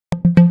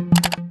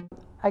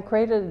I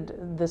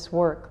created this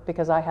work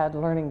because I had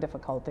learning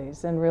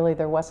difficulties, and really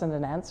there wasn't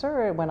an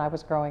answer when I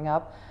was growing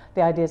up.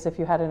 The idea is if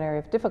you had an area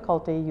of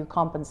difficulty, you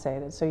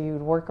compensated. So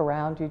you'd work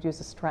around, you'd use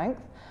a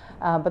strength.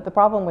 But the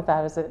problem with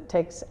that is it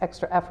takes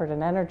extra effort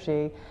and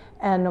energy,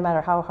 and no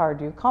matter how hard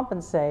you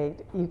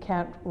compensate, you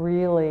can't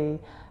really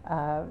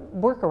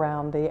work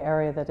around the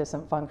area that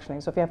isn't functioning.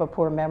 So if you have a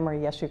poor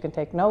memory, yes, you can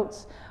take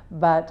notes,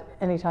 but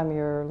anytime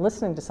you're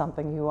listening to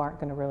something, you aren't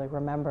going to really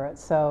remember it.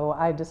 So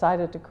I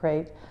decided to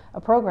create a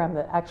program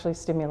that actually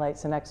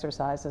stimulates and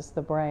exercises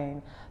the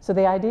brain. So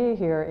the idea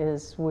here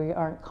is we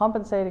aren't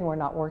compensating, we're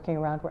not working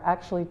around, we're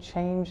actually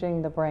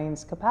changing the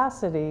brain's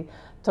capacity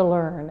to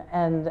learn,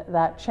 and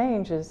that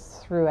change is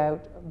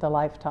throughout the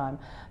lifetime.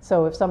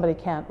 So if somebody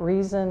can't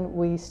reason,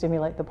 we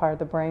stimulate the part of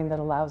the brain that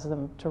allows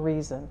them to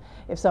reason.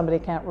 If somebody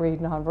can't read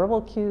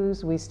nonverbal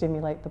cues, we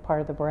stimulate the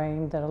part of the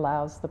brain that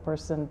allows the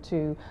person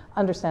to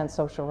understand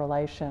social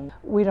relation.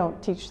 We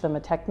don't teach them a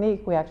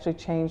technique, we actually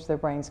change their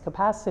brain's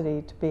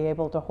capacity to be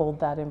able to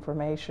hold that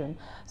information.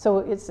 So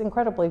it's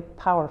incredibly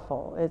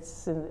powerful.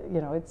 It's,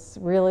 it's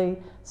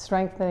really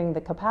strengthening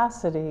the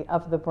capacity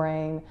of the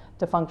brain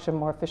to function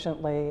more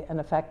efficiently and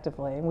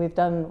effectively. And we've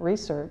done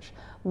research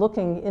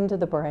looking into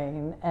the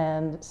brain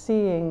and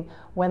seeing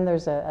when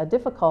there's a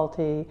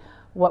difficulty,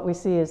 what we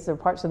see is there are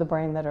parts of the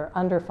brain that are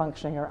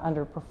under-functioning or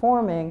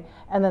underperforming,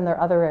 and then there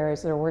are other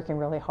areas that are working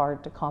really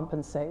hard to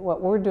compensate.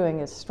 What we're doing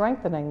is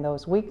strengthening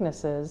those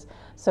weaknesses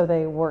so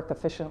they work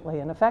efficiently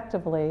and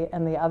effectively,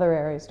 and the other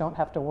areas don't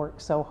have to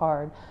work so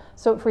hard.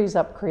 So it frees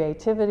up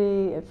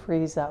creativity, it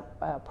frees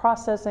up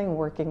processing,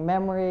 working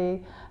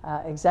memory,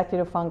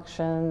 executive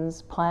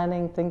functions,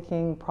 planning,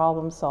 thinking,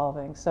 problem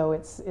solving. So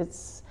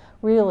it's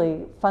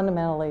really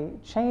fundamentally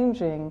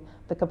changing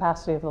the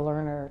capacity of the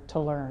learner to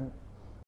learn.